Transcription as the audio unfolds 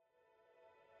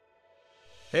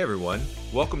Hey everyone,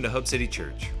 welcome to Hub City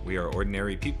Church. We are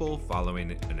ordinary people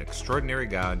following an extraordinary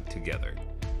God together.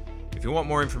 If you want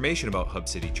more information about Hub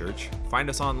City Church, find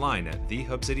us online at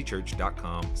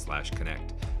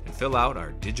thehubcitychurch.com/connect and fill out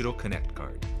our digital connect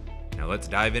card. Now let's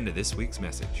dive into this week's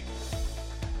message.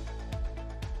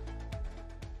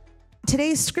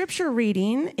 Today's scripture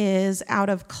reading is out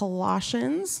of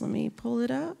Colossians. Let me pull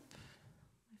it up.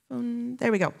 There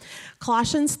we go.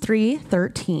 Colossians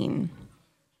 3:13.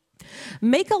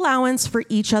 Make allowance for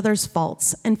each other's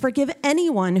faults and forgive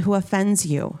anyone who offends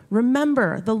you.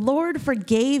 Remember, the Lord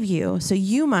forgave you, so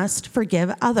you must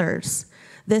forgive others.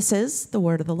 This is the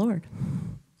word of the Lord.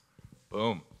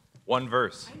 Boom. One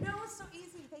verse. I know, it's so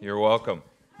easy. You're welcome.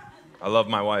 I love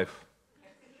my wife.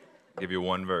 I'll give you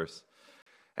one verse.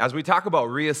 As we talk about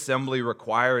reassembly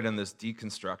required in this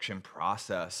deconstruction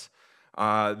process,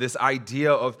 this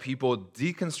idea of people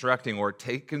deconstructing or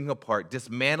taking apart,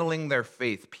 dismantling their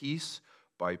faith piece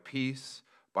by piece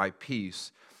by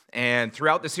piece. And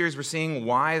throughout the series, we're seeing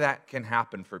why that can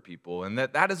happen for people, and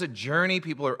that is a journey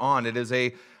people are on. It is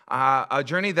a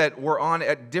journey that we're on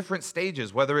at different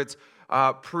stages, whether it's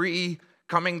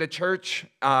pre-coming to church,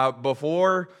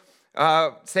 before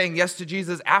saying yes to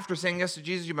Jesus, after saying yes to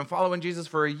Jesus. You've been following Jesus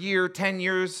for a year, 10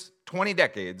 years, 20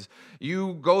 decades.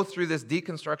 You go through this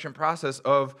deconstruction process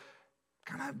of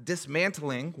kind of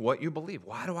dismantling what you believe.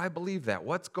 Why do I believe that?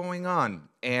 What's going on?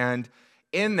 And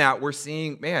in that, we're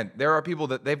seeing, man, there are people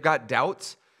that they've got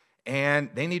doubts and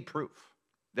they need proof.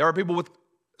 There are people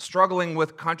struggling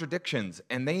with contradictions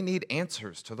and they need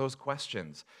answers to those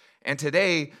questions. And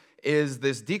today is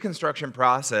this deconstruction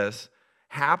process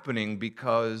happening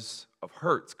because of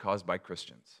hurts caused by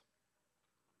Christians.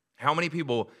 How many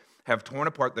people have torn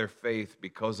apart their faith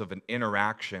because of an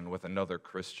interaction with another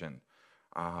Christian?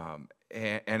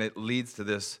 And it leads to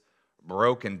this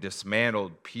broken,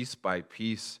 dismantled, piece by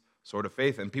piece sort of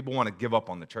faith, and people want to give up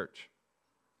on the church.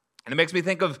 And it makes me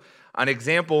think of an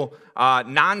example,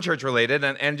 non-church related,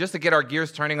 and just to get our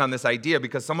gears turning on this idea,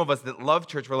 because some of us that love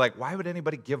church, we're like, why would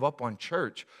anybody give up on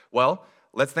church? Well,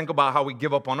 let's think about how we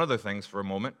give up on other things for a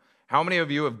moment. How many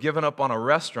of you have given up on a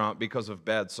restaurant because of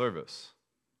bad service?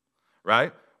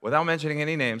 Right? Without mentioning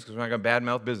any names, because we're not going to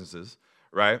badmouth businesses,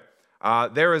 right?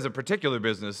 There is a particular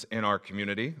business in our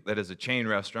community that is a chain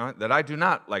restaurant that I do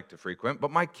not like to frequent,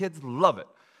 but my kids love it.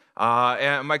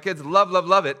 And my kids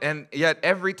love it, and yet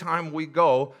every time we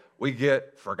go, we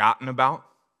get forgotten about.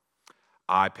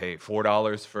 I pay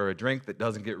 $4 for a drink that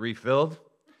doesn't get refilled.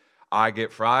 I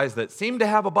get fries that seem to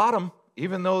have a bottom,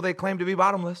 even though they claim to be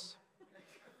bottomless.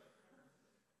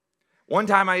 One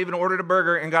time I even ordered a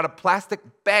burger and got a plastic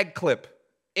bag clip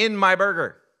in my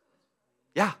burger.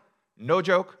 Yeah, no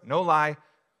joke, no lie.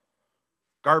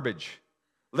 Garbage.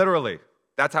 Literally.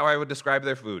 That's how I would describe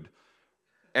their food.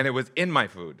 And it was in my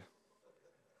food.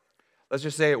 Let's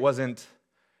just say it wasn't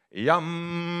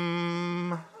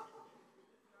yum.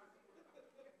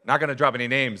 Not going to drop any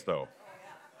names, though.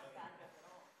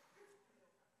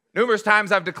 Numerous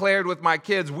times I've declared with my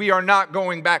kids, we are not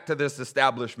going back to this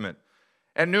establishment.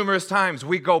 And numerous times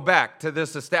we go back to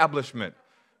this establishment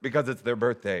because it's their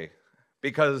birthday,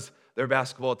 because their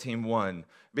basketball team won,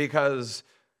 because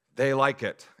they like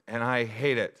it, and I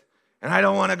hate it, and I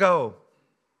don't want to go.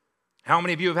 How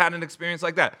many of you have had an experience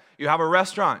like that? You have a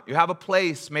restaurant, you have a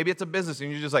place, maybe it's a business,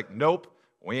 and you're just like, nope,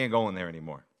 we ain't going there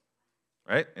anymore.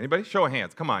 Right? Anybody? Show of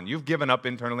hands. Come on, you've given up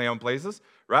internally on places,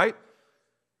 right?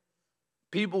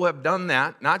 People have done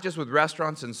that, not just with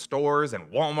restaurants and stores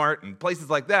and Walmart and places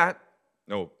like that.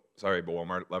 No, sorry, but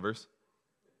Walmart lovers.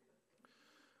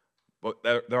 But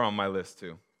they're on my list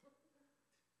too.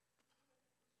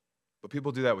 But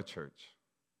people do that with church.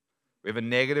 We have a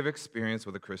negative experience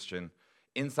with a Christian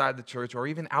inside the church or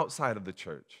even outside of the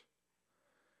church.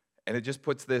 And it just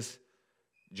puts this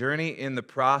journey in the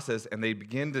process, and they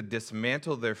begin to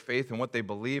dismantle their faith and what they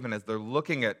believe. And as they're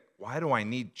looking at, why do I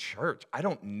need church? I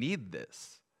don't need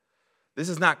this. This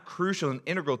is not crucial and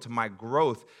integral to my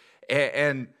growth.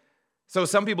 And so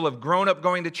some people have grown up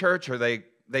going to church, or they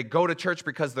go to church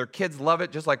because their kids love it,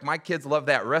 just like my kids love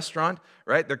that restaurant,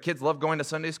 right? Their kids love going to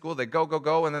Sunday school. They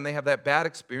go, and then they have that bad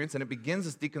experience, and it begins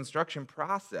this deconstruction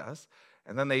process,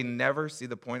 and then they never see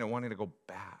the point of wanting to go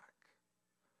back.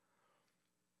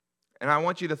 And I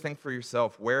want you to think for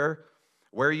yourself where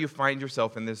you find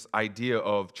yourself in this idea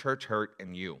of church hurt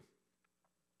and you.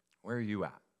 Where are you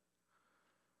at?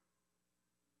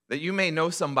 That you may know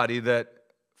somebody that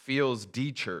feels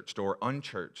de-churched or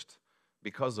unchurched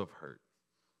because of hurt.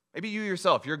 Maybe you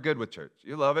yourself, you're good with church.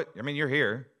 You love it. I mean, you're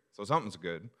here, so something's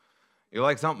good. You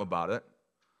like something about it.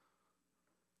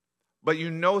 But you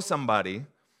know somebody,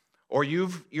 or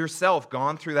you've yourself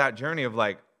gone through that journey of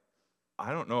like,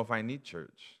 I don't know if I need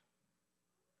church.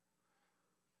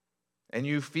 And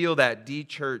you feel that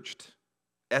de-churched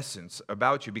essence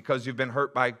about you because you've been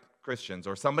hurt by Christians,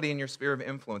 or somebody in your sphere of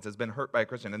influence has been hurt by a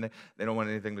Christian, and they don't want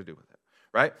anything to do with it,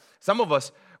 right? Some of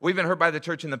us, we've been hurt by the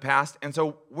church in the past, and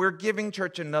so we're giving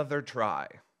church another try,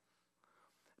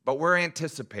 but we're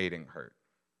anticipating hurt.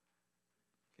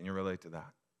 Can you relate to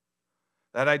that?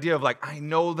 That idea of like, I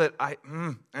know that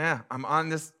I'm on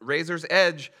this razor's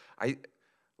edge.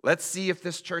 Let's see if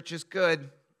this church is good.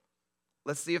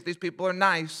 Let's see if these people are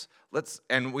nice.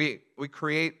 And we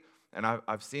create, and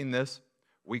I've seen this,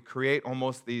 we create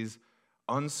almost these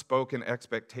unspoken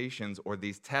expectations or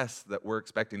these tests that we're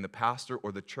expecting the pastor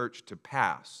or the church to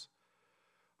pass.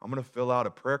 I'm going to fill out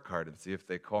a prayer card and see if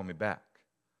they call me back.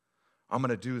 I'm going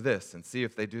to do this and see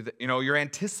if they do that. You know, you're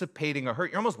anticipating a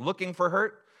hurt. You're almost looking for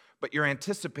hurt, but you're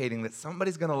anticipating that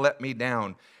somebody's going to let me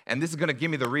down, and this is going to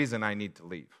give me the reason I need to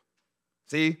leave.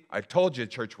 See, I told you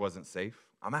church wasn't safe.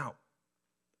 I'm out.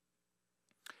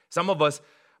 Some of us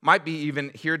might be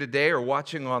even here today or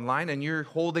watching online, and you're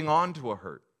holding on to a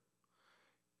hurt.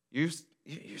 You're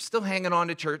still hanging on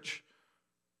to church,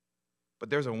 but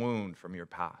there's a wound from your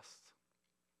past.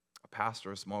 A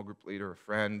pastor, a small group leader, a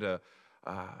friend,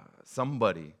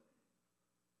 somebody.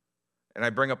 And I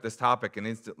bring up this topic, and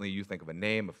instantly you think of a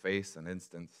name, a face, an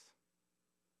instance.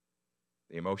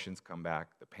 The emotions come back,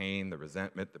 the pain, the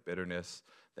resentment, the bitterness,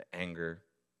 the anger,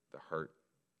 the hurt.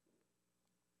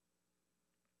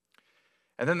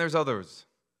 And then there's others.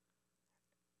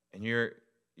 And you're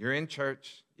in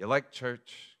church, you like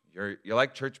church, you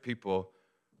like church people,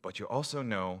 but you also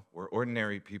know we're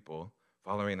ordinary people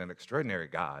following an extraordinary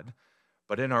God.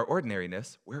 But in our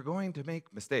ordinariness, we're going to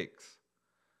make mistakes.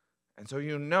 And so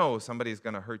you know somebody's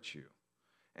going to hurt you.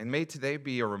 And may today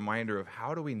be a reminder of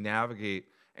how do we navigate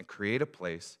and create a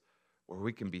place where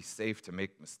we can be safe to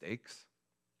make mistakes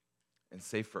and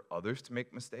safe for others to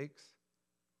make mistakes,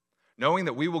 knowing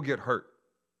that we will get hurt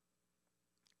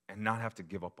and not have to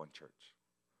give up on church,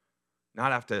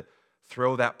 not have to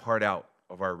throw that part out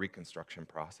of our reconstruction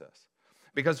process.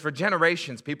 Because for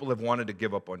generations, people have wanted to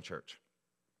give up on church.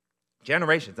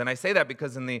 Generations. And I say that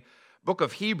because in the book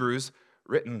of Hebrews,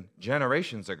 written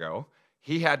generations ago,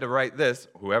 he had to write this,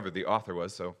 whoever the author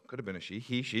was, so could have been a she,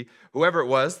 he, she, whoever it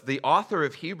was, the author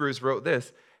of Hebrews wrote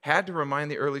this, had to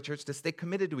remind the early church to stay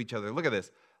committed to each other. Look at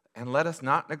this. And let us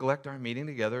not neglect our meeting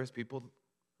together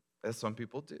as some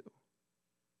people do.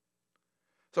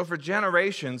 So for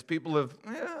generations, people have,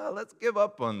 let's give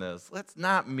up on this. Let's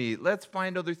not meet. Let's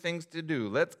find other things to do.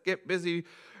 Let's get busy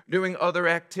doing other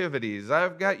activities.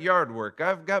 I've got yard work.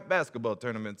 I've got basketball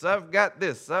tournaments. I've got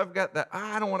this. I've got that.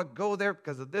 I don't want to go there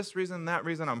because of this reason, that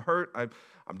reason. I'm hurt.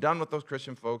 I'm done with those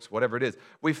Christian folks, whatever it is.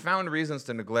 We found reasons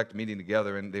to neglect meeting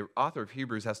together, and the author of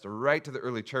Hebrews has to write to the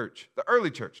early church,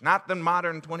 not the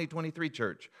modern 2023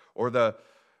 church or the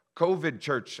COVID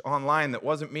church online that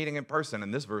wasn't meeting in person,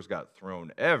 and this verse got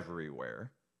thrown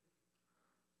everywhere.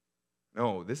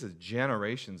 No, this is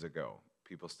generations ago.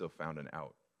 People still found an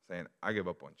out, saying, I give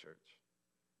up on church.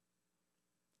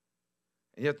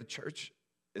 And yet the church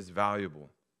is valuable.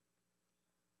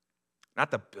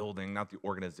 Not the building, not the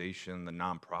organization, the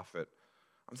nonprofit.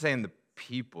 I'm saying the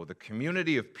people, the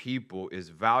community of people is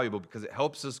valuable because it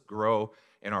helps us grow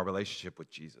in our relationship with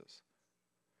Jesus.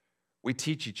 We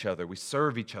teach each other, we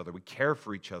serve each other, we care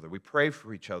for each other, we pray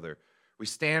for each other, we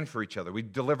stand for each other, we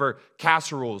deliver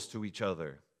casseroles to each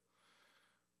other.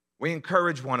 We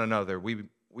encourage one another,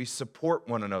 we support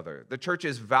one another. The church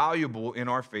is valuable in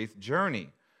our faith journey.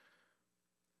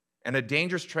 And a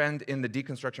dangerous trend in the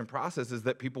deconstruction process is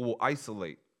that people will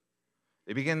isolate.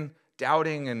 They begin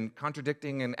doubting and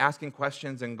contradicting and asking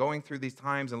questions and going through these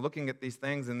times and looking at these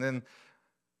things and then,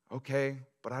 okay,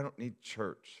 but I don't need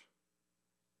church.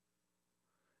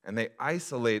 And they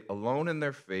isolate alone in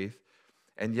their faith,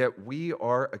 and yet we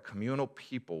are a communal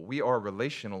people. We are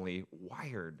relationally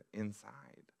wired inside.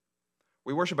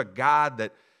 We worship a God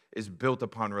that is built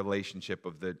upon relationship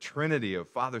of the Trinity of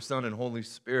Father, Son, and Holy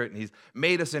Spirit, and He's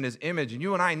made us in His image, and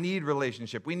you and I need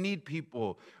relationship. We need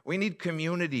people. We need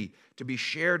community to be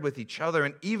shared with each other,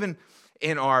 and even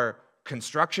in our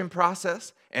construction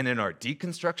process, and in our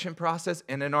deconstruction process,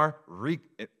 and in our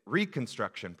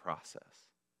reconstruction process.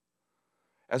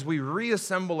 As we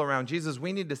reassemble around Jesus,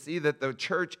 we need to see that the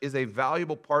church is a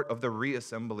valuable part of the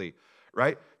reassembly,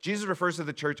 right? Jesus refers to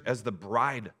the church as the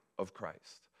bride of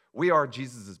Christ. We are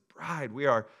Jesus' bride. We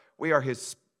are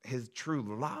his true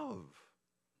love,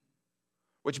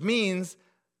 which means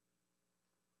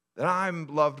that I'm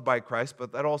loved by Christ,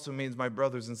 but that also means my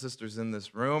brothers and sisters in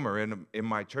this room or in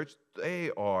my church,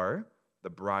 they are the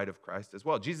bride of Christ as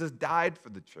well. Jesus died for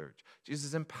the church.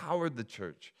 Jesus empowered the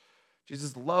church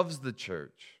Jesus loves the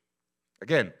church.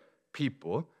 Again,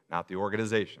 people, not the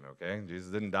organization, okay?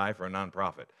 Jesus didn't die for a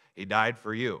nonprofit. He died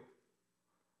for you.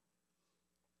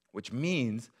 Which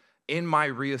means in my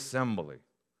reassembly,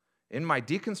 in my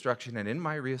deconstruction and in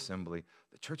my reassembly,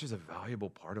 the church is a valuable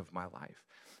part of my life.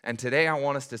 And today I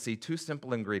want us to see two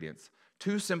simple ingredients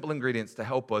to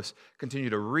help us continue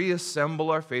to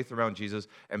reassemble our faith around Jesus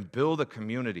and build a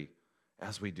community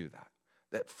as we do that.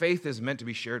 That faith is meant to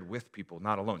be shared with people,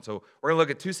 not alone. So we're going to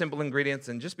look at two simple ingredients,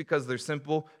 and just because they're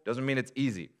simple doesn't mean it's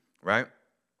easy, right?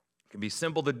 It can be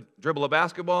simple to dribble a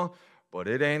basketball, but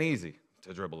it ain't easy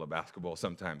to dribble a basketball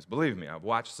sometimes. Believe me, I've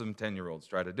watched some 10-year-olds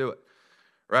try to do it,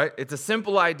 right? It's a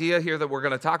simple idea here that we're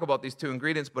going to talk about these two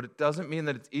ingredients, but it doesn't mean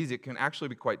that it's easy. It can actually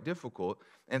be quite difficult.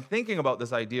 And thinking about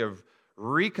this idea of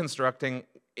reconstructing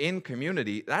in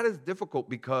community, that is difficult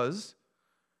because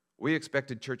we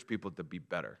expected church people to be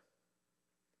better.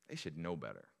 They should know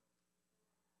better.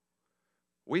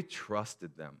 We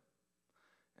trusted them,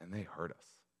 and they hurt us.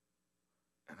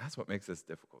 And that's what makes this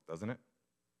difficult, doesn't it?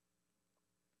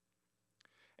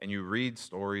 And you read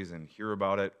stories and hear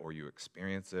about it, or you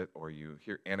experience it, or you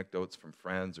hear anecdotes from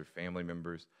friends or family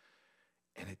members,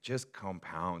 and it just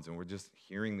compounds, and we're just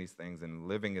hearing these things and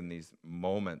living in these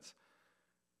moments.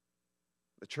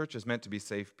 The church is meant to be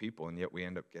safe people, and yet we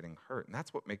end up getting hurt. And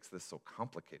that's what makes this so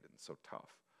complicated and so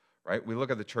tough, right? We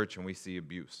look at the church and we see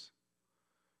abuse.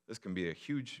 This can be a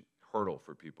huge hurdle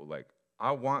for people. Like, I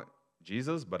want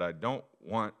Jesus, but I don't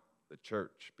want the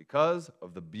church because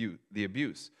of the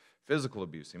abuse. Physical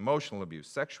abuse, emotional abuse,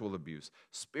 sexual abuse,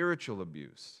 spiritual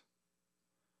abuse.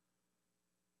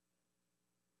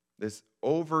 This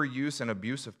overuse and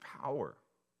abuse of power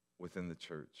within the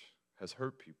church has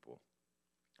hurt people.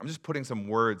 I'm just putting some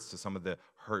words to some of the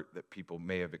hurt that people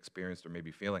may have experienced or may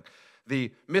be feeling.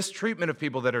 The mistreatment of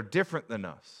people that are different than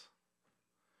us.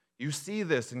 You see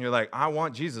this and you're like, I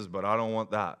want Jesus, but I don't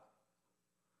want that.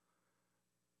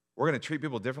 We're going to treat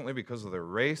people differently because of their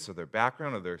race or their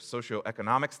background or their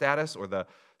socioeconomic status or the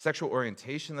sexual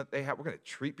orientation that they have. We're going to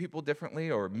treat people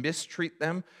differently or mistreat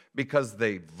them because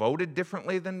they voted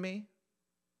differently than me,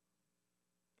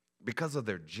 because of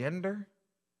their gender.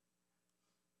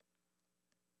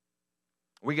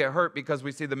 We get hurt because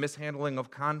we see the mishandling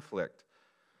of conflict.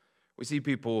 We see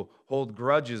people hold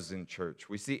grudges in church.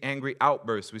 We see angry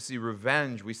outbursts. We see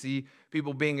revenge. We see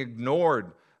people being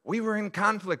ignored. We were in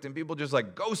conflict and people just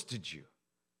like ghosted you.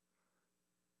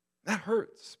 That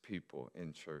hurts people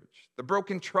in church. The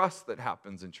broken trust that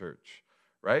happens in church,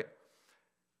 right?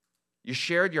 You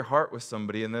shared your heart with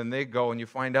somebody and then they go and you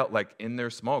find out like in their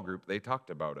small group they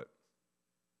talked about it.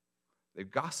 They've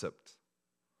gossiped.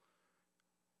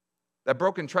 That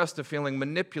broken trust of feeling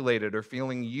manipulated or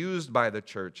feeling used by the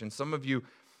church. And some of you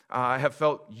have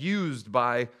felt used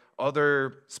by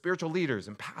other spiritual leaders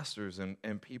and pastors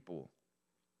and people.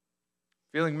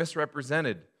 Feeling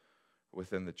misrepresented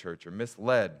within the church or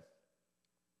misled.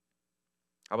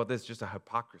 How about this? Just a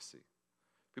hypocrisy.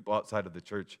 People outside of the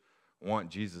church want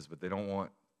Jesus, but they don't want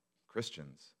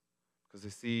Christians because they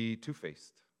see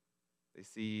two-faced. They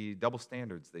see double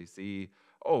standards. They see,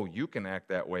 oh, you can act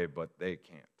that way, but they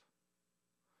can't.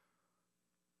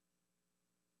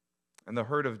 And the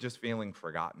hurt of just feeling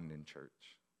forgotten in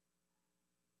church.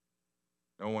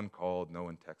 No one called, no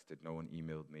one texted, no one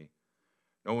emailed me.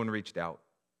 No one reached out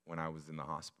when I was in the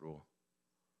hospital.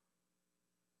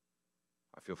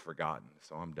 I feel forgotten,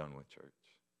 so I'm done with church.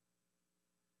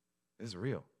 This is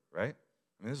real, right?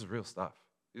 I mean, this is real stuff.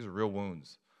 These are real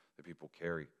wounds that people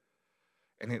carry.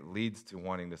 And it leads to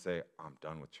wanting to say, I'm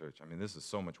done with church. I mean, this is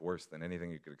so much worse than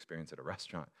anything you could experience at a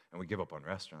restaurant, and we give up on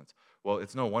restaurants. Well,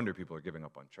 it's no wonder people are giving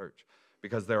up on church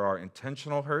because there are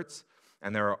intentional hurts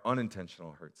and there are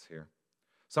unintentional hurts here.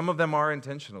 Some of them are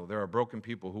intentional. There are broken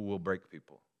people who will break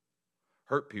people.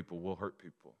 Hurt people will hurt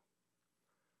people.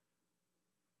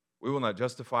 We will not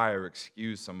justify or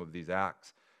excuse some of these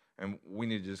acts, and we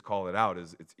need to just call it out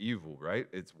as it's evil, right?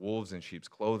 It's wolves in sheep's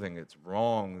clothing. It's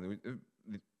wrong.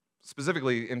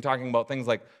 Specifically in talking about things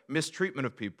like mistreatment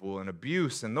of people and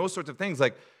abuse and those sorts of things,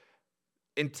 like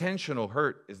intentional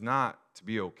hurt is not to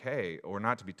be okay or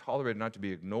not to be tolerated, not to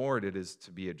be ignored. It is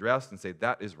to be addressed and say,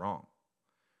 that is wrong.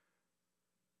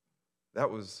 That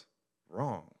was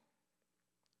wrong.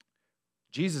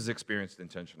 Jesus experienced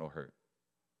intentional hurt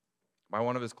by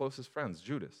one of his closest friends,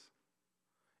 Judas.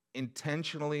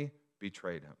 Intentionally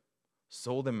betrayed him,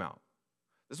 sold him out.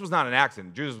 This was not an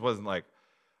accident. Judas wasn't like,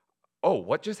 oh,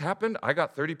 what just happened? I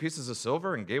got 30 pieces of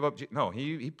silver and gave up. No,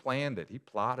 he planned it. He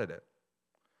plotted it.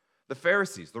 The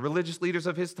Pharisees, the religious leaders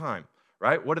of his time,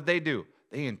 right? What did they do?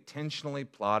 They intentionally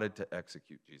plotted to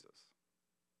execute Jesus.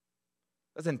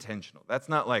 That's intentional. That's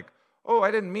not like, Oh,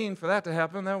 I didn't mean for that to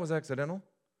happen. That was accidental.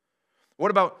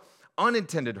 What about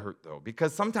unintended hurt, though?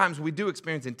 Because sometimes we do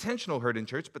experience intentional hurt in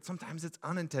church, but sometimes it's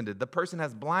unintended. The person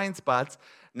has blind spots,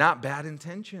 not bad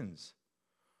intentions.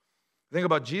 Think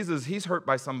about Jesus. He's hurt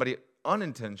by somebody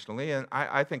unintentionally, and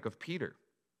I think of Peter,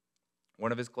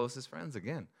 one of his closest friends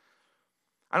again.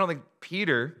 I don't think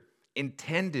Peter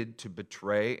intended to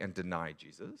betray and deny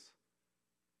Jesus,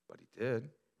 but he did.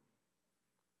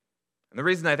 And the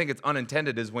reason I think it's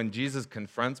unintended is when Jesus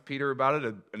confronts Peter about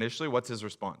it initially, what's his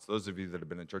response? Those of you that have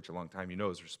been in church a long time, you know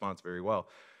his response very well,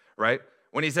 right?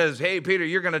 When he says, hey, Peter,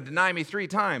 you're going to deny me 3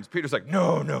 times, Peter's like,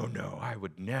 no, I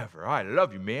would never. I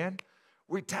love you, man.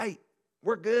 We're tight.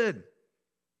 We're good.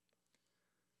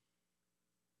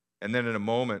 And then in a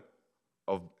moment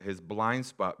of his blind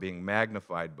spot being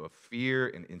magnified by fear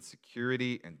and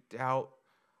insecurity and doubt,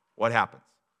 what happens?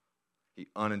 He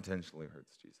unintentionally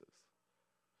hurts Jesus.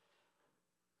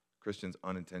 Christians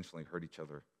unintentionally hurt each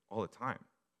other all the time.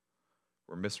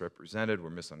 We're misrepresented, we're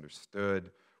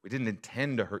misunderstood. We didn't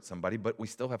intend to hurt somebody, but we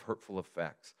still have hurtful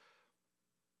effects.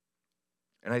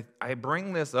 And I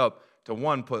bring this up to,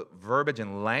 one, put verbiage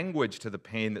and language to the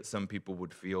pain that some people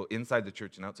would feel inside the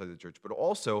church and outside the church, but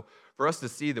also for us to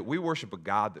see that we worship a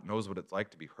God that knows what it's like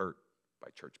to be hurt by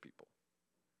church people.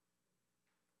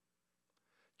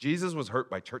 Jesus was hurt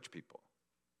by church people.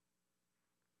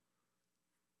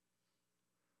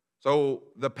 So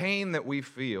the pain that we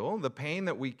feel, the pain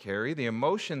that we carry, the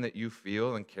emotion that you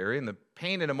feel and carry, and the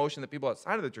pain and emotion that people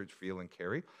outside of the church feel and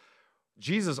carry,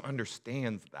 Jesus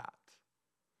understands that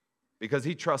because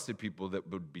he trusted people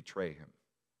that would betray him.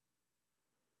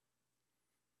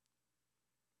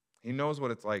 He knows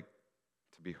what it's like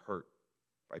to be hurt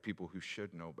by people who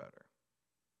should know better.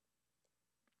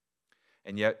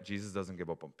 And yet, Jesus doesn't give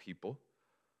up on people.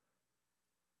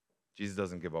 Jesus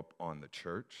doesn't give up on the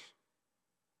church.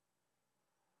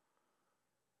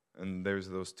 And there's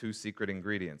those 2 secret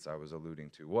ingredients I was alluding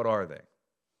to. What are they?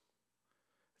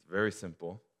 It's very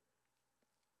simple.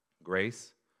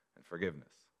 Grace and forgiveness.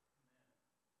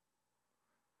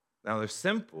 Now, they're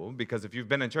simple because if you've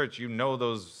been in church, you know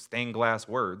those stained glass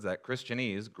words, that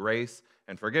Christianese, grace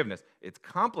and forgiveness. It's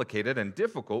complicated and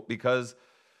difficult because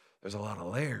there's a lot of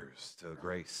layers to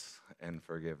grace and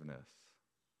forgiveness.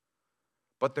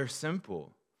 But they're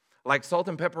simple. Like salt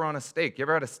and pepper on a steak. You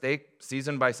ever had a steak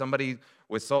seasoned by somebody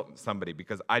with salt? Somebody,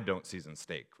 because I don't season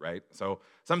steak, right? So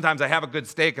sometimes I have a good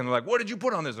steak and they're like, what did you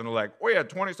put on this? And they're like, we had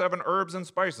 27 herbs and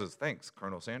spices. Thanks,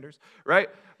 Colonel Sanders, right?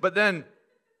 But then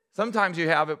sometimes you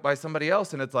have it by somebody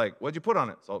else and it's like, what'd you put on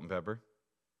it? Salt and pepper.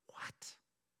 What?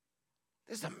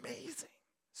 This is amazing.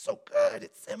 So good.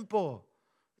 It's simple.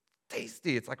 It's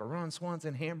tasty. It's like a Ron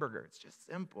Swanson hamburger. It's just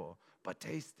simple, but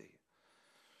tasty.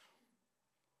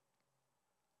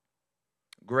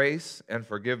 Grace and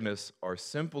forgiveness are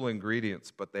simple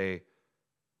ingredients, but they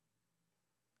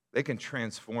can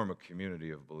transform a community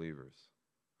of believers.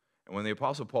 And when the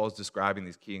Apostle Paul is describing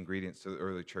these key ingredients to the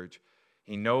early church,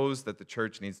 he knows that the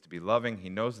church needs to be loving, he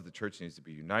knows that the church needs to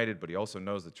be united, but he also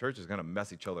knows the church is going to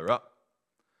mess each other up.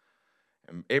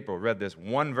 And April read this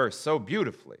one verse so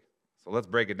beautifully, so let's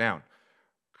break it down.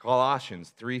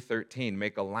 Colossians 3:13,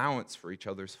 make allowance for each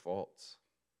other's faults.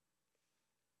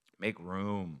 Make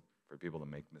room for people to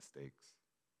make mistakes.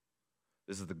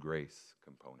 This is the grace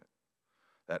component,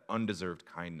 that undeserved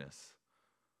kindness.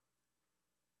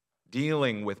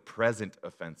 Dealing with present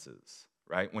offenses,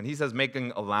 right? When he says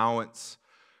making allowance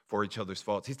for each other's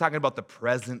faults, he's talking about the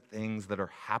present things that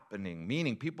are happening,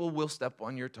 meaning people will step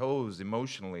on your toes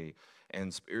emotionally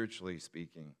and spiritually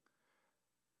speaking.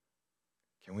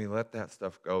 Can we let that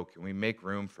stuff go? Can we make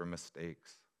room for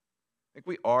mistakes? I think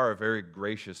we are a very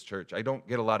gracious church. I don't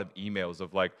get a lot of emails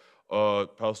of like,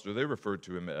 Pastor, they referred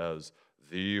to him as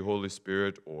the Holy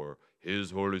Spirit or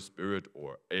his Holy Spirit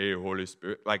or a Holy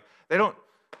Spirit. Like, they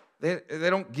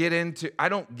don't get into, I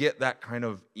don't get that kind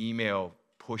of email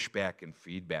pushback and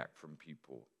feedback from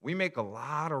people. We make a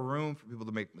lot of room for people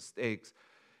to make mistakes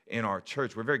in our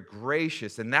church. We're very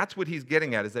gracious, and that's what he's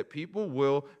getting at, is that people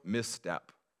will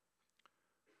misstep.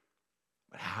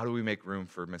 But how do we make room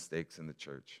for mistakes in the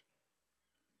church?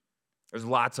 There's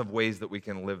lots of ways that we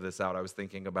can live this out. I was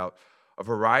thinking about a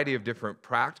variety of different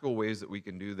practical ways that we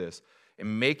can do this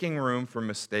in making room for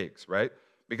mistakes, right?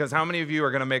 Because how many of you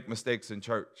are going to make mistakes in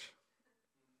church?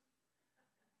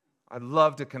 I'd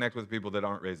love to connect with people that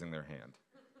aren't raising their hand.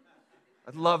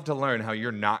 I'd love to learn how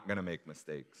you're not going to make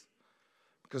mistakes.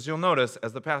 Because you'll notice,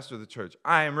 as the pastor of the church,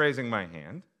 I am raising my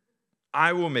hand.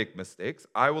 I will make mistakes.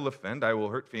 I will offend. I will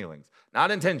hurt feelings.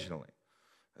 Not intentionally.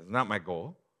 That's not my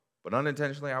goal. But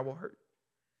unintentionally, I will hurt.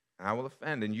 And I will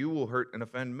offend, and you will hurt and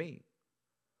offend me.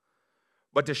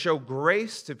 But to show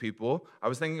grace to people, I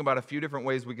was thinking about a few different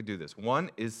ways we could do this.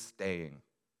 One is staying.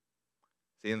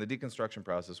 See, in the deconstruction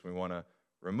process, we want to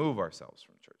remove ourselves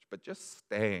from church. But just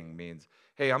staying means,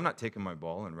 hey, I'm not taking my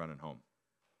ball and running home.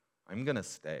 I'm going to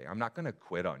stay. I'm not going to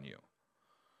quit on you.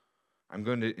 I'm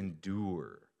going to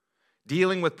endure.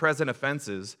 Dealing with present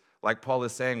offenses, like Paul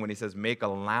is saying when he says make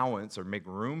allowance or make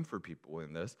room for people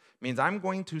in this, means I'm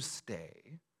going to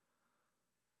stay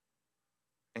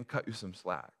and cut you some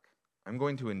slack. I'm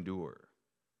going to endure.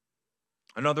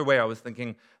 Another way I was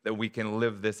thinking that we can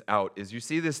live this out is you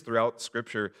see this throughout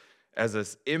Scripture as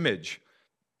this image.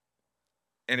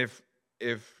 And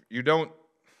if you don't,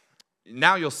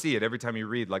 now you'll see it every time you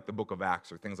read like the book of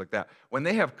Acts or things like that. When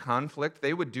they have conflict,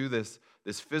 they would do this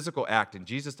physical act, and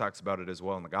Jesus talks about it as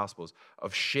well in the Gospels,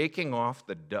 of shaking off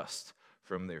the dust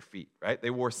from their feet, right? They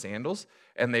wore sandals,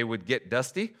 and they would get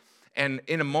dusty. And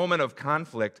in a moment of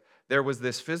conflict, there was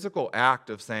this physical act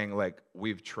of saying, like,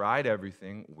 we've tried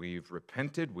everything, we've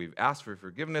repented, we've asked for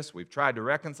forgiveness, we've tried to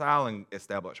reconcile and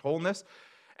establish wholeness,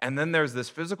 and then there's this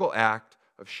physical act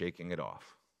of shaking it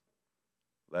off,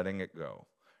 letting it go,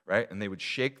 right? And they would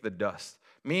shake the dust,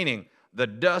 meaning the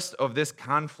dust of this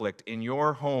conflict in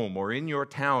your home or in your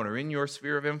town or in your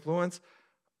sphere of influence,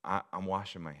 I'm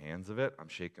washing my hands of it, I'm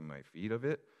shaking my feet of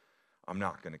it, I'm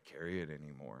not going to carry it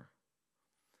anymore.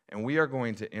 And we are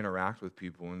going to interact with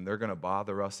people, and they're going to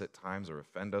bother us at times or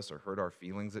offend us or hurt our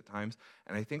feelings at times.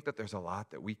 And I think that there's a lot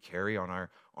that we carry on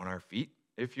our feet,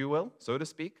 if you will, so to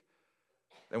speak,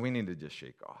 that we need to just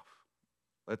shake off.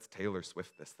 Let's Taylor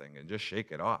Swift this thing and just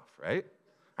shake it off, right?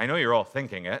 I know you're all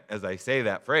thinking it as I say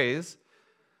that phrase,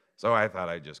 so I thought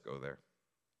I'd just go there.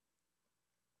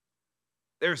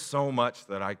 There's so much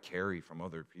that I carry from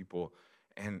other people.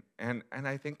 And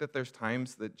I think that there's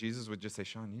times that Jesus would just say,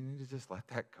 Sean, you need to just let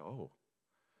that go.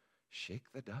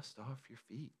 Shake the dust off your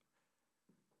feet.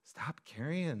 Stop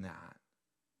carrying that.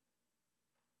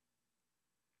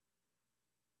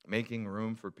 Making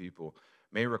room for people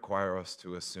may require us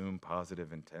to assume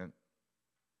positive intent.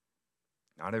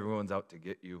 Not everyone's out to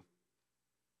get you.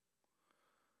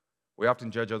 We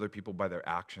often judge other people by their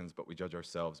actions, but we judge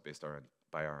ourselves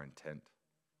by our intent.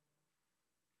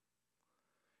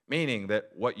 Meaning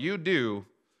that what you do,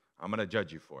 I'm going to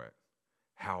judge you for it.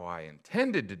 How I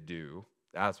intended to do,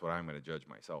 that's what I'm going to judge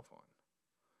myself on.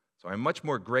 So I'm much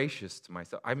more gracious to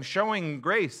myself. I'm showing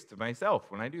grace to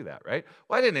myself when I do that, right?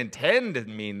 Well, I didn't intend to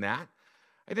mean that.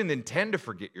 I didn't intend to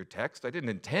forget your text. I didn't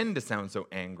intend to sound so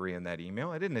angry in that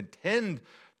email. I didn't intend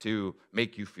to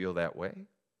make you feel that way.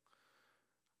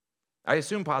 I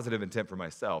assume positive intent for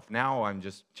myself. Now I'm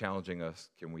just challenging us,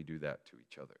 can we do that to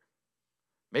each other?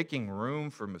 Making room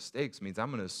for mistakes means I'm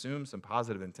going to assume some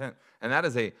positive intent. And that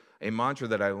is a mantra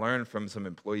that I learned from some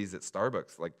employees at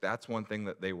Starbucks. Like, that's one thing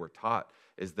that they were taught,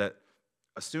 is that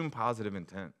assume positive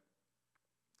intent.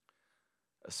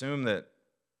 Assume that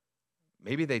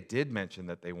maybe they did mention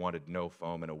that they wanted no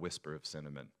foam and a whisper of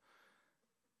cinnamon,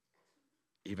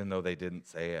 even though they didn't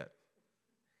say it.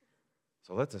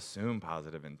 So let's assume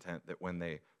positive intent, that when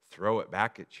they throw it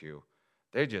back at you,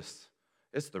 it's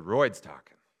the roids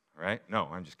talking. Right? No,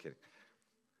 I'm just kidding.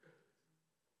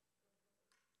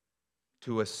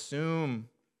 To assume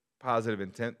positive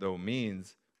intent, though,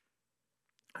 means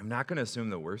I'm not going to assume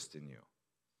the worst in you.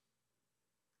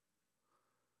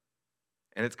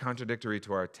 And it's contradictory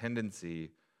to our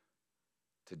tendency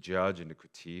to judge and to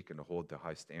critique and to hold to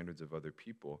high standards of other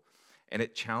people. And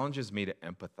it challenges me to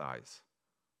empathize.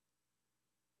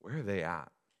 Where are they at?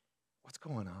 What's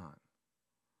going on?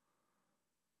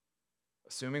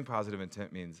 Assuming positive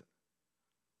intent means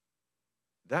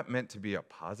that meant to be a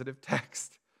positive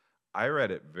text. I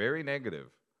read it very negative.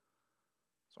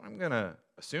 So I'm going to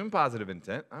assume positive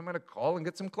intent. I'm going to call and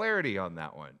get some clarity on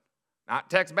that one. Not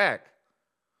text back.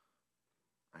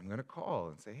 I'm going to call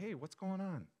and say, hey, what's going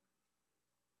on?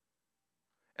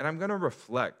 And I'm going to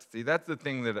reflect. See, that's the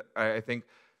thing that I think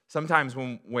sometimes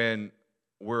when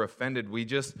we're offended,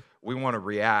 we want to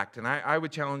react. And I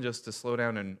would challenge us to slow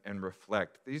down and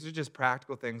reflect. These are just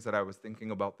practical things that I was thinking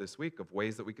about this week of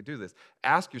ways that we could do this.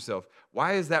 Ask yourself,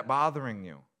 why is that bothering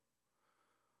you?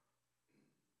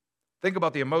 Think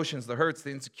about the emotions, the hurts, the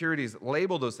insecurities.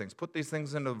 Label those things. Put these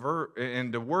things into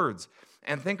words.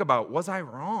 And think about, was I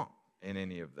wrong in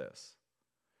any of this?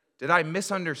 Did I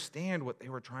misunderstand what they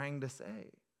were trying to say?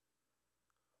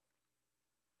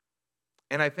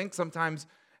 And I think sometimes,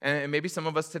 and maybe some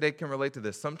of us today can relate to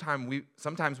this,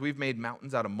 sometimes we've made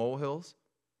mountains out of molehills,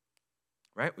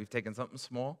 right? We've taken something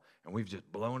small and we've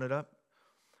just blown it up,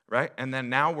 right? And then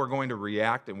now we're going to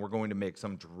react and we're going to make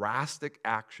some drastic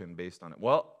action based on it.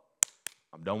 Well,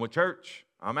 I'm done with church.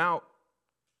 I'm out.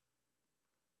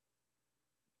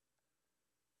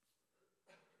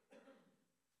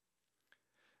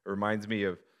 It reminds me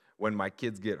of when my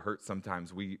kids get hurt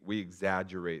sometimes, we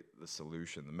exaggerate the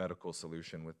solution, the medical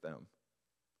solution with them.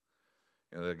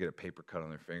 They'll get a paper cut on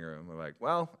their finger, and we're like,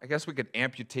 well, I guess we could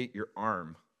amputate your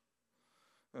arm.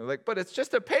 They're like, but it's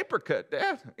just a paper cut,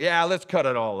 Dad. Yeah, let's cut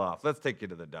it all off. Let's take you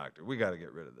to the doctor. We got to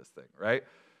get rid of this thing, right?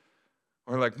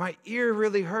 Or like, my ear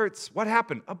really hurts. What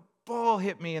happened? A ball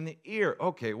hit me in the ear.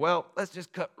 Okay, well, let's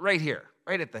just cut right here,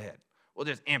 right at the head. We'll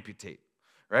just amputate,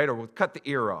 right? Or we'll cut the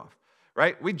ear off,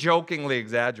 right? We jokingly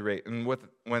exaggerate. And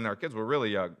when our kids were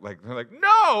really young, they're like,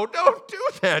 no, don't do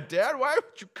that, Dad. Why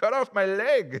would you cut off my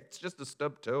leg? It's just a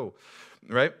stub toe,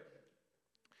 right?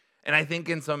 And I think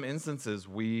in some instances,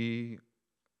 we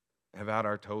have had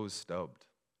our toes stubbed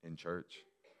in church,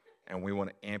 and we want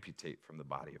to amputate from the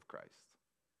body of Christ.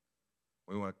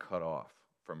 We want to cut off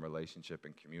from relationship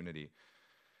and community.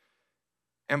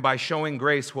 And by showing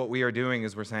grace, what we are doing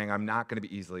is we're saying, I'm not going to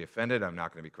be easily offended. I'm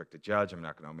not going to be quick to judge. I'm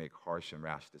not going to make harsh and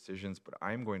rash decisions, but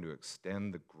I'm going to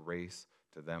extend the grace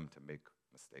to them to make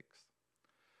mistakes.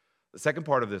 The second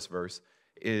part of this verse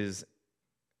is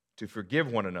to forgive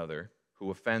one another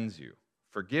who offends you.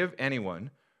 Forgive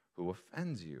anyone who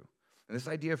offends you. And this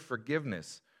idea of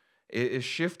forgiveness is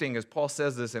shifting as Paul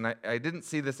says this, and I didn't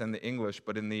see this in the English,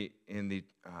 but in the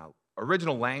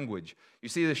original language, you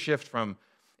see the shift from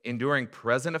enduring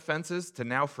present offenses to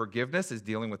now forgiveness is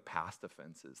dealing with past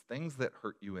offenses, things that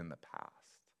hurt you in the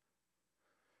past.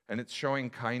 And it's showing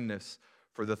kindness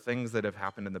for the things that have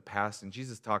happened in the past. And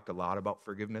Jesus talked a lot about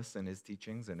forgiveness in his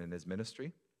teachings and in his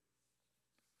ministry.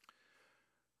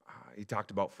 He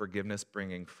talked about forgiveness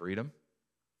bringing freedom.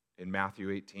 In Matthew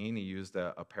 18, he used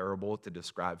a parable to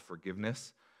describe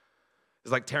forgiveness.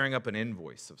 It's like tearing up an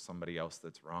invoice of somebody else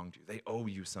that's wronged you. They owe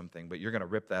you something, but you're going to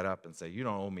rip that up and say, you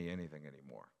don't owe me anything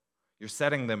anymore. You're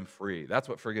setting them free. That's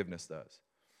what forgiveness does,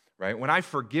 right? When I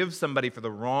forgive somebody for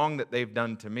the wrong that they've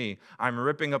done to me, I'm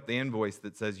ripping up the invoice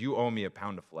that says, you owe me a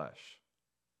pound of flesh.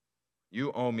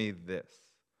 You owe me this.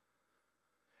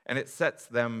 And it sets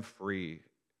them free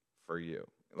for you.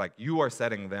 Like you are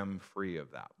setting them free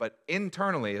of that. But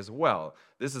internally as well,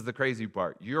 this is the crazy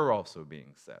part, you're also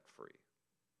being set free.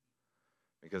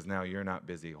 Because now you're not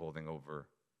busy holding over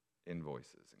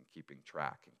invoices and keeping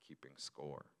track and keeping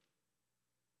score.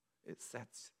 It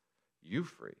sets you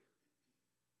free.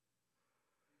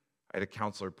 I had a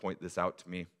counselor point this out to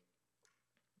me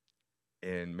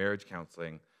in marriage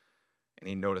counseling, and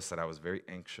he noticed that I was very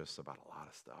anxious about a lot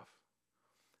of stuff.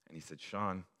 And he said,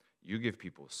 Sean, you give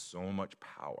people so much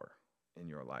power in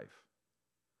your life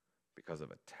because of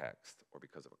a text or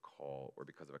because of a call or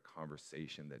because of a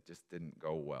conversation that just didn't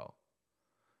go well.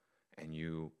 And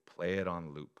you play it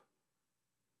on loop.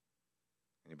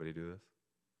 Anybody do this?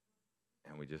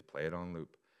 And we just play it on loop.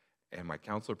 And my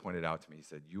counselor pointed out to me, he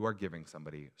said, you are giving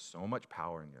somebody so much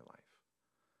power in your life.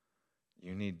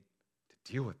 You need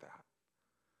to deal with that.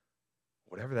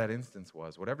 Whatever that instance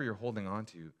was, whatever you're holding on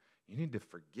to, you need to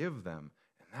forgive them.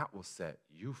 That will set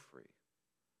you free.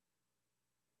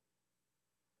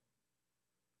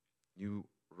 You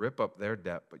rip up their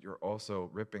debt, but you're also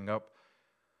ripping up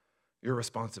your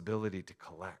responsibility to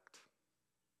collect.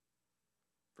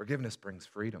 Forgiveness brings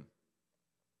freedom.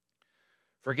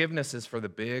 Forgiveness is for the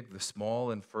big, the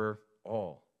small, and for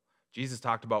all. Jesus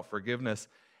talked about forgiveness,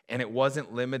 and it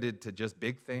wasn't limited to just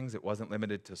big things. It wasn't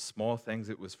limited to small things.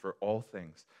 It was for all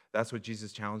things. That's what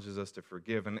Jesus challenges us to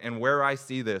forgive. And where I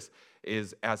see this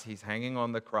is as he's hanging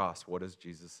on the cross, what does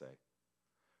Jesus say?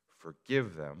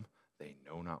 Forgive them, they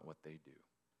know not what they do.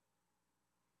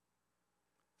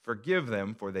 Forgive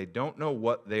them, for they don't know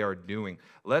what they are doing.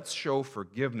 Let's show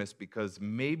forgiveness because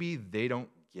maybe they don't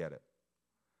get it.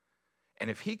 And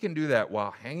if he can do that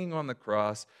while hanging on the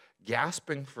cross,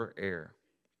 gasping for air,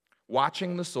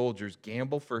 watching the soldiers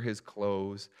gamble for his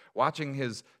clothes, watching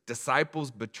his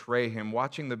disciples betray him,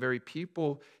 watching the very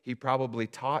people he probably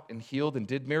taught and healed and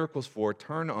did miracles for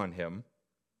turn on him.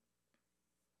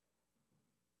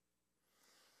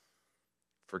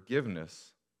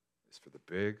 Forgiveness is for the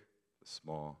big, the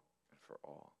small, and for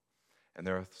all. And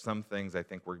there are some things I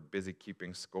think we're busy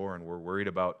keeping score and we're worried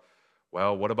about,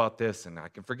 well, what about this? And I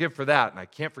can forgive for that, and I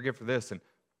can't forgive for this. And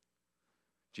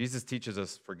Jesus teaches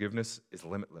us forgiveness is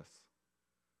limitless.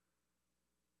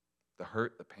 The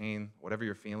hurt, the pain, whatever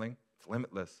you're feeling, it's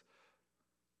limitless.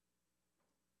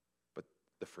 But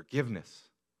the forgiveness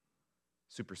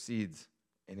supersedes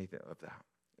anything of that.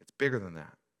 It's bigger than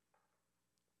that.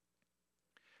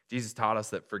 Jesus taught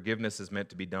us that forgiveness is meant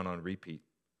to be done on repeat.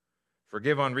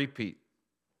 Forgive on repeat.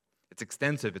 It's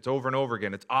extensive. It's over and over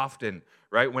again. It's often,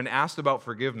 right? When asked about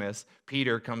forgiveness,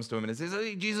 Peter comes to him and says,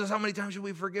 hey, Jesus, how many times should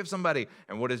we forgive somebody?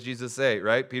 And what does Jesus say,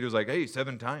 right? Peter's like, hey,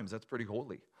 7 times. That's pretty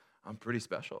holy. I'm pretty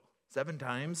special. 7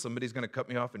 times somebody's going to cut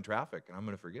me off in traffic and I'm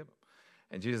going to forgive them.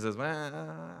 And Jesus says,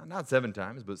 well, not 7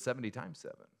 times, but 70 times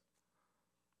 7.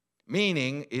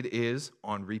 Meaning it is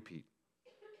on repeat.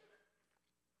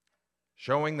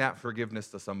 Showing that forgiveness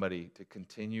to somebody to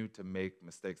continue to make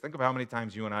mistakes. Think of how many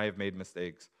times you and I have made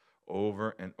mistakes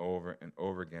over and over and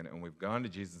over again, and we've gone to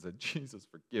Jesus and said, Jesus,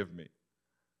 forgive me.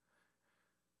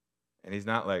 And he's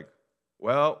not like,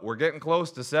 well, we're getting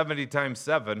close to 70 times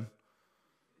 7.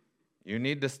 You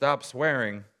need to stop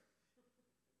swearing.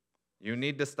 You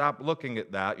need to stop looking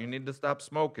at that. You need to stop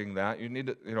smoking that. You need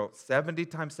to, 70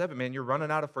 times 7, man, you're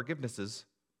running out of forgivenesses.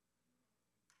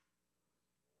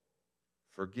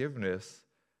 Forgiveness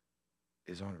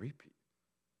is on repeat.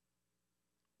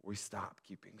 We stop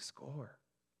keeping score.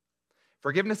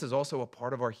 Forgiveness is also a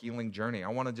part of our healing journey. I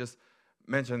want to just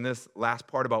mention this last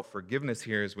part about forgiveness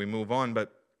here as we move on,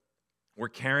 but we're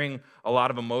carrying a lot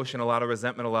of emotion, a lot of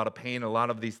resentment, a lot of pain, a lot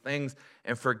of these things,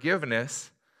 and forgiveness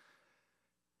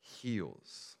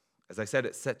heals. As I said,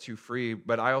 it sets you free,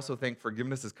 but I also think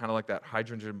forgiveness is kind of like that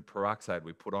hydrogen peroxide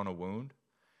we put on a wound.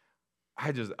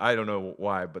 I don't know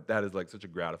why, but that is like such a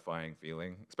gratifying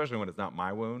feeling, especially when it's not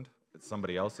my wound, it's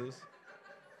somebody else's.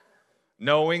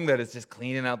 Knowing that it's just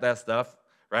cleaning out that stuff,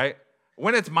 right?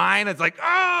 When it's mine, it's like,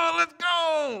 oh, let's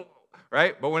go,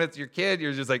 right? But when it's your kid,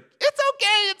 you're just like, it's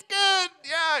okay, it's good,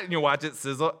 yeah. And you watch it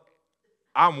sizzle.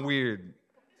 I'm weird.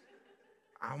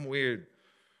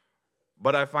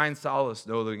 But I find solace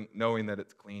knowing that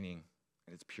it's cleaning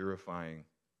and it's purifying.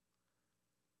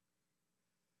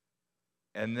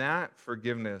 And that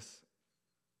forgiveness,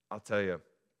 I'll tell you,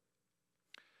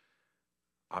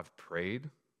 I've prayed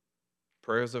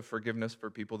prayers of forgiveness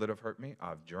for people that have hurt me.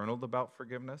 I've journaled about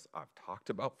forgiveness. I've talked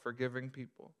about forgiving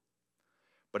people.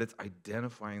 But it's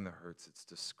identifying the hurts. It's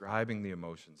describing the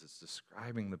emotions. It's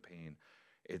describing the pain.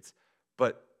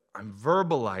 But I'm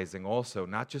verbalizing also,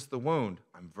 not just the wound.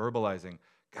 I'm verbalizing,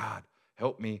 God,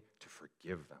 help me to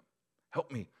forgive them.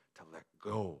 Help me to let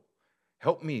go.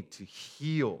 Help me to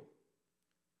heal.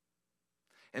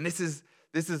 And this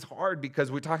is hard because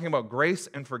we're talking about grace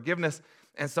and forgiveness,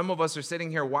 and some of us are sitting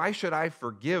here, why should I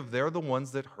forgive? They're the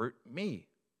ones that hurt me.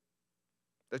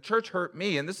 The church hurt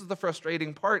me, and this is the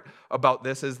frustrating part about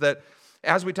this, is that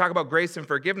as we talk about grace and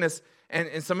forgiveness,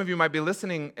 and some of you might be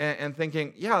listening and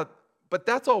thinking, yeah, but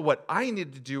that's all what I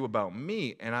need to do about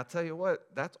me. And I'll tell you what,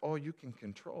 that's all you can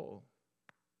control.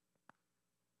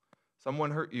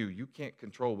 Someone hurt you, you can't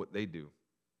control what they do.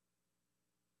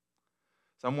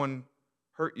 Someone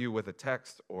hurt you with a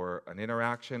text or an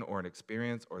interaction or an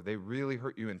experience, or they really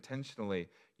hurt you intentionally,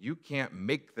 you can't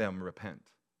make them repent.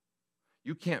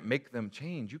 You can't make them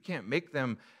change. You can't make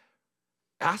them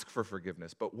ask for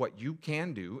forgiveness. But what you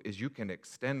can do is you can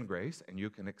extend grace and you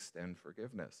can extend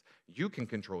forgiveness. You can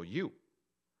control you.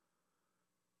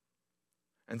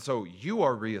 And so you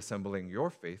are reassembling your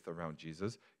faith around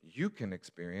Jesus. You can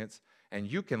experience and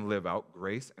you can live out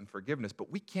grace and forgiveness.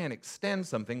 But we can't extend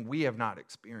something we have not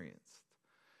experienced.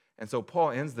 And so Paul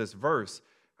ends this verse,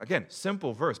 again,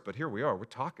 simple verse, but here we are, we're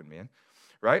talking, man,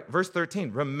 right? Verse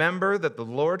 13, remember that the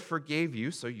Lord forgave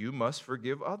you, so you must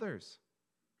forgive others.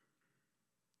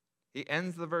 He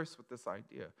ends the verse with this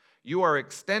idea. You are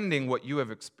extending what you have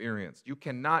experienced. You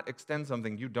cannot extend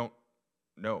something you don't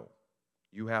know,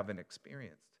 you haven't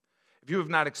experienced. If you have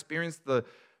not experienced the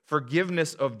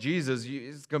forgiveness of Jesus,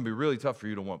 it's going to be really tough for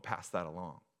you to want to pass that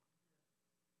along.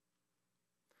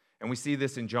 And we see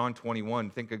this in John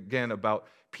 21. Think again about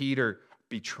Peter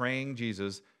betraying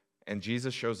Jesus, and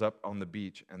Jesus shows up on the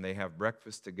beach, and they have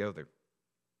breakfast together.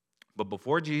 But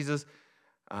before Jesus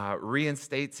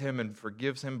reinstates him and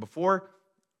forgives him, before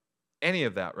any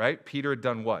of that, right? Peter had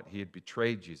done what? He had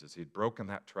betrayed Jesus. He had broken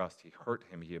that trust. He hurt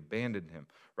him. He abandoned him,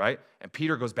 right? And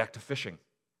Peter goes back to fishing.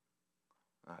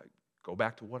 Go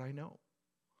back to what I know.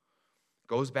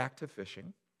 Goes back to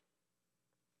fishing.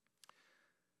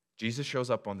 Jesus shows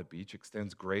up on the beach,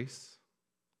 extends grace,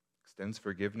 extends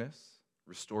forgiveness,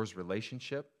 restores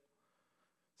relationship.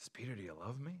 Says, Peter, do you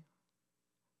love me?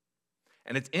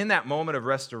 And it's in that moment of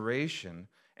restoration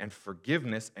and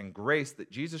forgiveness and grace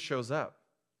that Jesus shows up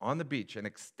on the beach and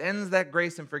extends that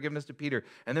grace and forgiveness to Peter.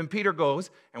 And then Peter goes,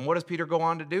 and what does Peter go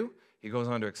on to do? He goes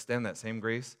on to extend that same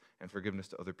grace and forgiveness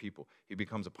to other people. He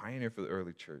becomes a pioneer for the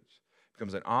early church.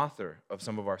 Becomes an author of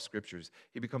some of our scriptures.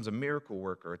 He becomes a miracle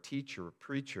worker, a teacher, a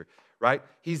preacher, right?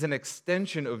 He's an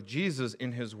extension of Jesus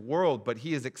in his world, but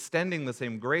he is extending the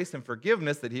same grace and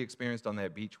forgiveness that he experienced on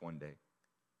that beach one day.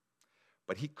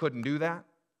 But he couldn't do that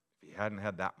if he hadn't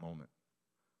had that moment.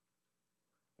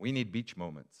 We need beach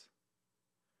moments.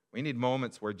 We need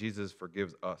moments where Jesus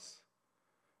forgives us.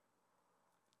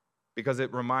 Because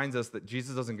it reminds us that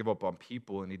Jesus doesn't give up on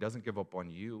people and he doesn't give up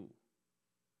on you.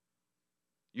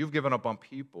 You've given up on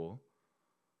people,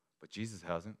 but Jesus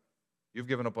hasn't. You've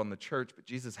given up on the church, but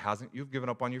Jesus hasn't. You've given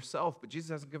up on yourself, but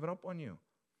Jesus hasn't given up on you.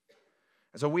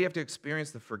 And so we have to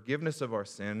experience the forgiveness of our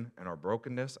sin and our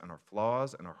brokenness and our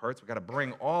flaws and our hurts. We've got to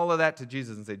bring all of that to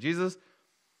Jesus and say, Jesus,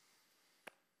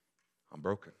 I'm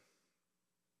broken.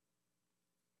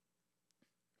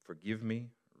 Forgive me,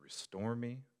 restore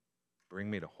me, bring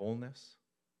me to wholeness.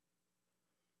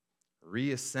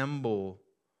 Reassemble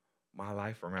my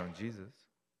life around Jesus.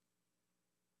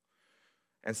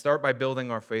 And start by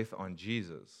building our faith on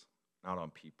Jesus, not on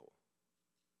people.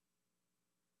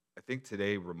 I think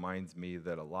today reminds me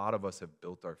that a lot of us have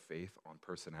built our faith on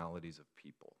personalities of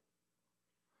people,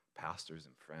 pastors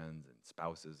and friends and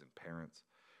spouses and parents.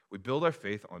 We build our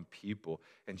faith on people,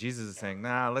 and Jesus is saying,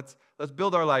 let's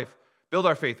build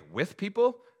our faith with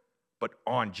people, but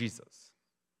on Jesus.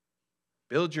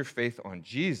 Build your faith on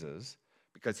Jesus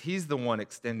because he's the one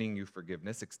extending you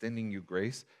forgiveness, extending you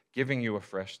grace, giving you a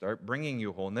fresh start, bringing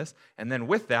you wholeness, and then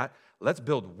with that, let's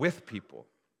build with people.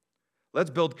 Let's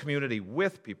build community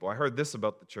with people. I heard this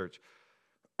about the church,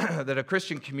 that a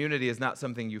Christian community is not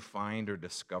something you find or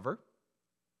discover.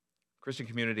 Christian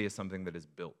community is something that is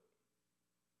built.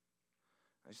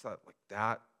 I just thought,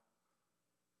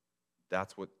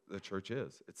 that's what the church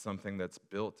is. It's something that's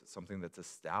built. It's something that's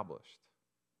established.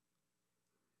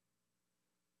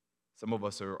 Some of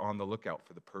us are on the lookout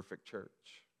for the perfect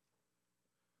church.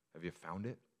 Have you found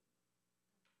it?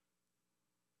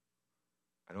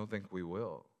 I don't think we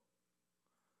will.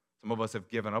 Some of us have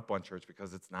given up on church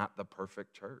because it's not the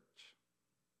perfect church.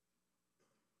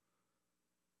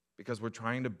 Because we're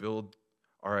trying to build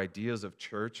our ideas of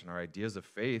church and our ideas of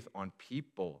faith on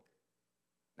people,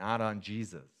 not on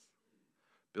Jesus.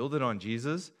 Build it on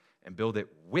Jesus and build it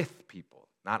with people,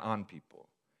 not on people.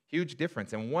 Huge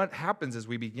difference. And what happens is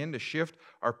we begin to shift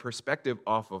our perspective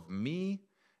off of me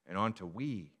and onto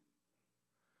we.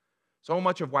 So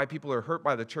much of why people are hurt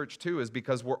by the church too is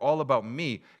because we're all about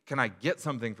me. Can I get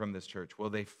something from this church? Will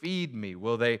they feed me?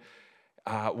 Will they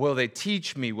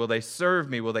teach me? Will they serve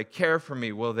me? Will they care for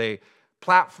me? Will they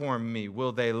platform me?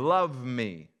 Will they love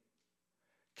me?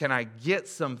 Can I get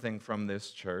something from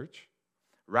this church?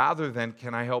 Rather than,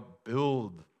 can I help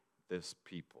build this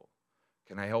people?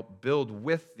 Can I help build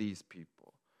with these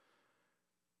people?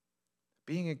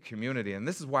 Being in community, and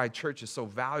this is why church is so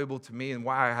valuable to me and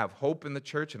why I have hope in the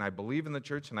church and I believe in the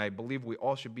church and I believe we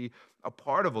all should be a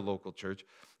part of a local church,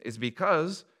 is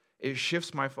because it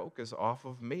shifts my focus off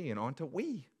of me and onto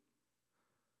we.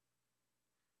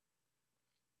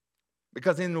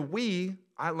 Because in we,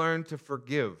 I learn to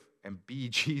forgive and be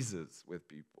Jesus with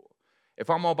people. If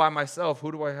I'm all by myself,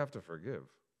 who do I have to forgive?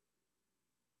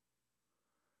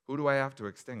 Who do I have to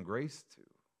extend grace to?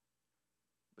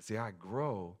 But see, I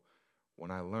grow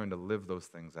when I learn to live those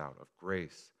things out of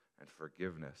grace and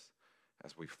forgiveness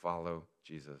as we follow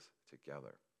Jesus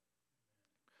together.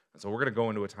 And so we're going to go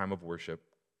into a time of worship.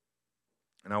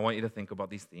 And I want you to think about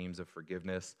these themes of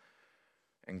forgiveness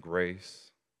and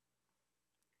grace.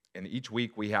 And each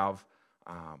week we have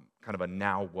kind of a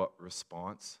now what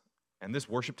response. And this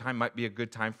worship time might be a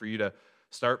good time for you to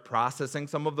start processing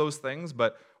some of those things,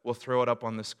 but we'll throw it up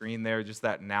on the screen there. Just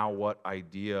that now what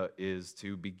idea is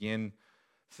to begin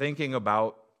thinking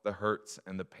about the hurts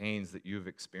and the pains that you've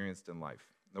experienced in life.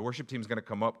 The worship team's going to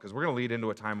come up because we're going to lead into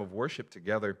a time of worship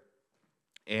together.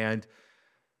 And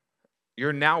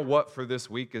your now what for this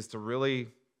week is to really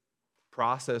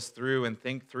process through and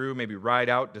think through, maybe write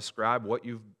out, describe what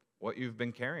you've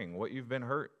been carrying, what you've been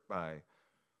hurt by,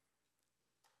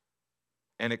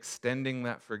 and extending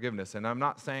that forgiveness. And I'm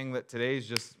not saying that today's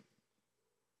just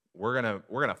we're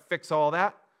gonna fix all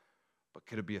that, but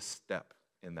could it be a step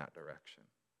in that direction?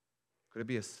 Could it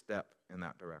be a step in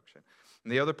that direction?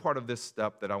 And the other part of this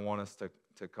step that I want us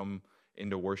to come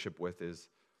into worship with is,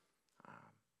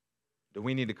 do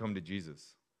we need to come to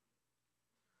Jesus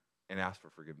and ask for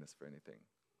forgiveness for anything?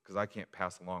 Because I can't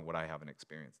pass along what I haven't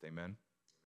experienced. Amen?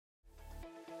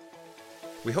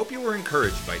 We hope you were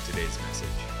encouraged by today's message.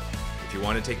 If you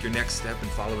want to take your next step in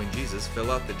following Jesus,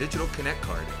 fill out the digital Connect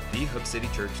card at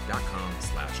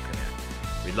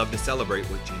thehubcitychurch.com/connect. We'd love to celebrate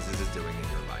what Jesus is doing in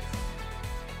your life.